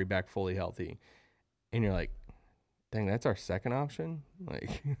 with Kyrie back fully healthy, and you're like, dang, that's our second option.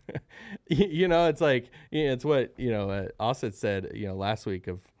 Like, it's like, it's what, Austyn said, last week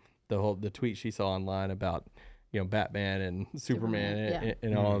of the tweet she saw online about, Batman and Superman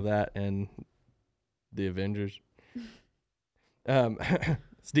and all of that, and the Avengers.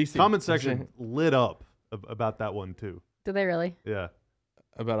 DC. Comment section lit up about that one too. Did they really? Yeah.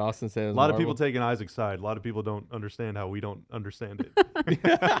 About Austyn saying a lot of people taking Isaac's side. A lot of people don't understand how we don't understand it.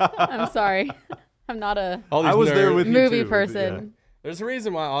 I'm sorry. I'm not a I was there with movie you too. person. Yeah. There's a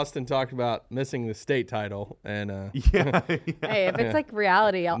reason why Austyn talked about missing the state title. And yeah. Hey, if it's like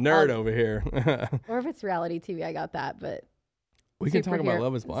reality, nerd over here. Or if it's reality TV, I got that. But we can talk about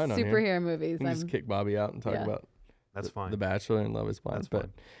Love Is Blind on here. Superhero movies. We can just kick Bobby out and talk about that's fine. The Bachelor and Love Is Blind.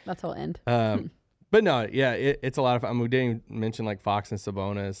 That's whole end. But no, yeah, it's a lot of fun. We didn't mention like Fox and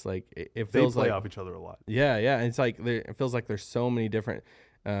Sabonis. Like it feels they play like off each other a lot. Yeah. And it's like it feels like there's so many different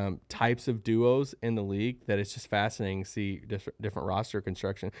types of duos in the league that it's just fascinating to see different roster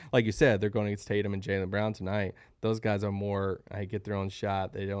construction. Like you said, they're going against Tatum and Jaylen Brown tonight. Those guys are more get their own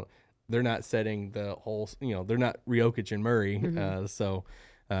shot. They're not setting the whole. They're not Jokic and Murray. Mm-hmm. So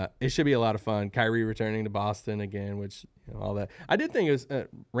it should be a lot of fun. Kyrie returning to Boston again, which all that. I did think it was a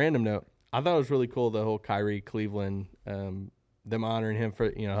random note. I thought it was really cool, the whole Kyrie Cleveland, them honoring him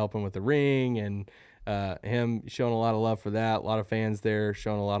for, helping with the ring, and him showing a lot of love for that. A lot of fans there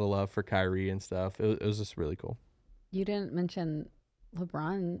showing a lot of love for Kyrie and stuff. It was just really cool. You didn't mention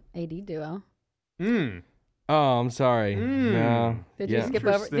LeBron AD duo. Oh, I'm sorry. No. Did you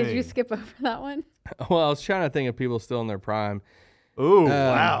skip over that one? Well, I was trying to think of people still in their prime. Ooh,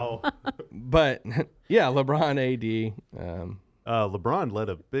 wow. But yeah, LeBron AD. LeBron led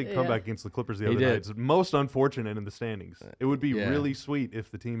a big comeback against the Clippers the other night. It's most unfortunate in the standings. It would be really sweet if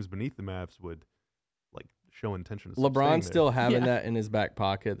the teams beneath the Mavs would show intention. LeBron's still having that in his back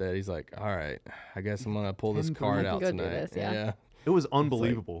pocket that he's like, all right, I guess I'm gonna pull this card out tonight. Yeah. It was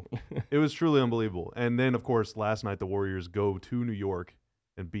unbelievable. It was truly unbelievable. And then, of course, last night the Warriors go to New York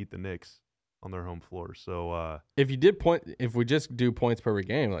and beat the Knicks on their home floor. So if we just do points per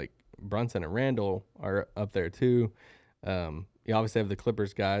game, like Brunson and Randall are up there too. You obviously have the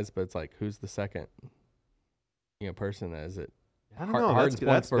Clippers guys, but it's like, who's the second, person that is it? I don't know. Harden's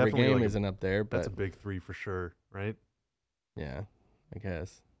points per game isn't up there, but that's a big three for sure, right? Yeah, I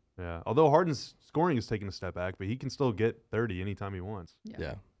guess. Yeah. Although Harden's scoring is taking a step back, but he can still get 30 anytime he wants.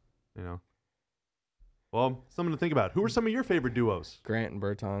 Yeah. Well, something to think about. Who are some of your favorite duos? Grant and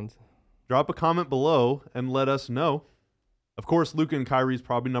Bertans. Drop a comment below and let us know. Of course, Luka and Kyrie is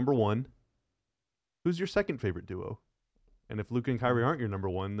probably number one. Who's your second favorite duo? And if Luka and Kyrie aren't your number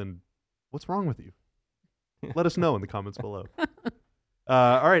one, then what's wrong with you? Let us know in the comments below.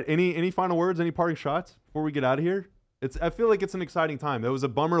 All right. Any final words? Any parting shots before we get out of here? I feel like it's an exciting time. That was a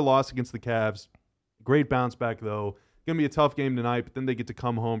bummer loss against the Cavs. Great bounce back though. Gonna be a tough game tonight, but then they get to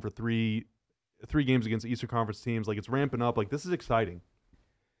come home for three games against Eastern Conference teams. Like, it's ramping up. Like, this is exciting.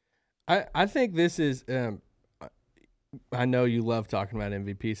 I think this is. I know you love talking about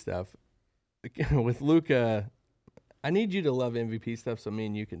MVP stuff. With Luka, I need you to love MVP stuff so me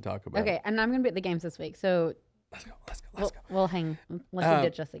and you can talk about it. Okay, and I'm going to be at the games this week, so let's go. We'll hang unless you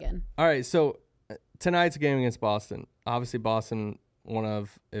ditch us again. All right, so tonight's a game against Boston. Obviously, Boston, one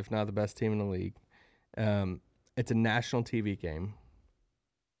of, if not the best team in the league. It's a national TV game.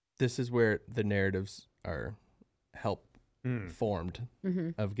 This is where the narratives are formed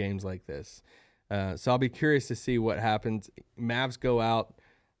of games like this. So I'll be curious to see what happens. Mavs go out.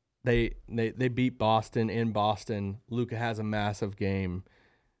 They beat Boston in Boston. Luka has a massive game.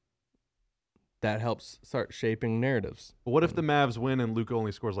 That helps start shaping narratives. But what if the Mavs win and Luka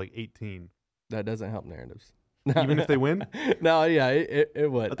only scores like 18? That doesn't help narratives. Even if they win? No, yeah,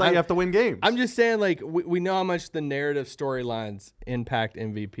 it would. I thought you have to win games. I'm just saying, like, we know how much the narrative storylines impact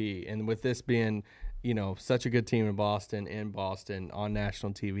MVP. And with this being, such a good team in Boston on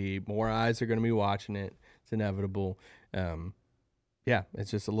national TV, more eyes are going to be watching it. It's inevitable. Yeah, it's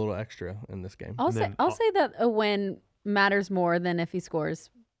just a little extra in this game. I'll say that a win matters more than if he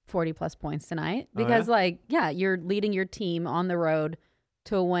scores 40-plus points tonight. Because, you're leading your team on the road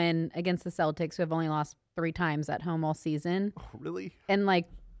to a win against the Celtics, who have only lost 3 times at home all season. Oh, really? And,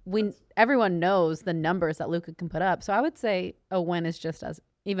 everyone knows the numbers that Luka can put up. So I would say a win is just as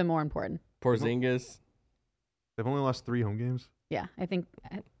even more important. Porzingis. They've only lost 3 home games? Yeah, I think,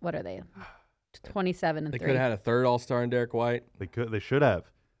 what are they? 27 and 3. They could have had a third All-Star in Derek White. They should have.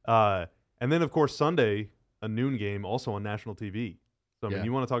 And then, of course, Sunday, a noon game, also on national TV. So, I mean,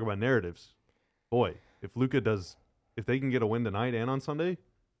 you want to talk about narratives. Boy, if they can get a win tonight and on Sunday,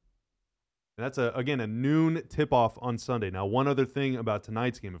 And that's, again, a noon tip-off on Sunday. Now, one other thing about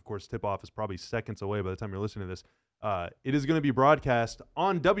tonight's game, of course, tip-off is probably seconds away by the time you're listening to this. It is going to be broadcast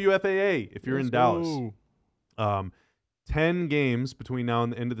on WFAA if you're in Dallas. 10 games between now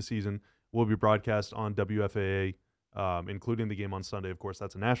and the end of the season will be broadcast on WFAA, including the game on Sunday. Of course,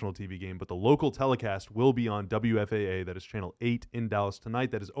 that's a national TV game, but the local telecast will be on WFAA. That is Channel 8 in Dallas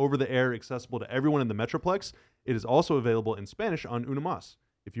tonight. That is over-the-air, accessible to everyone in the Metroplex. It is also available in Spanish on Unamas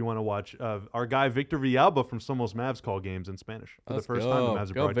if you want to watch our guy Victor Villalba from Somos Mavs call games in Spanish for the first time. The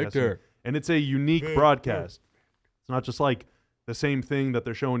Mavs are broadcasting. Victor. And it's a unique broadcast. It's not just like the same thing that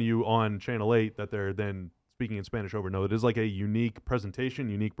they're showing you on Channel 8 that they're then speaking in Spanish over. No, it is like a unique presentation,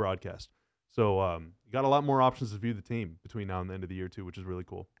 unique broadcast. So you got a lot more options to view the team between now and the end of the year too, which is really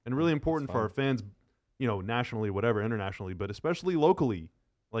cool and really important for our fans, nationally, whatever, internationally, but especially locally.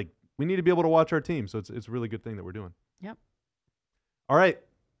 Like, we need to be able to watch our team, so it's a really good thing that we're doing. Yep. All right.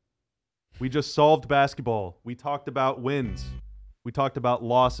 We just solved basketball. We talked about wins. We talked about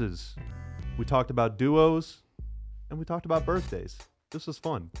losses. We talked about duos, and we talked about birthdays. This was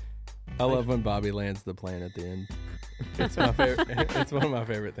fun. I love when Bobby lands the plane at the end. It's my favorite. It's one of my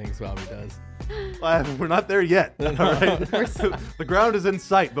favorite things Bobby does. We're not there yet. All right. The ground is in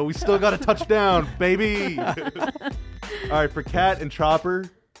sight, but we still got a touchdown, baby. All right, for Kat and Chopper,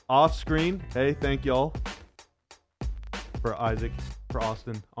 off screen. Hey, thank y'all. For Isaac, for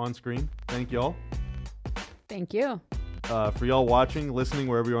Austyn, on screen. Thank y'all. Thank you. For y'all watching, listening,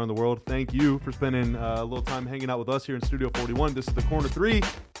 wherever you are in the world, thank you for spending a little time hanging out with us here in Studio 41. This is the Corner 3,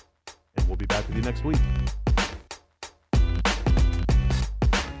 and we'll be back with you next week.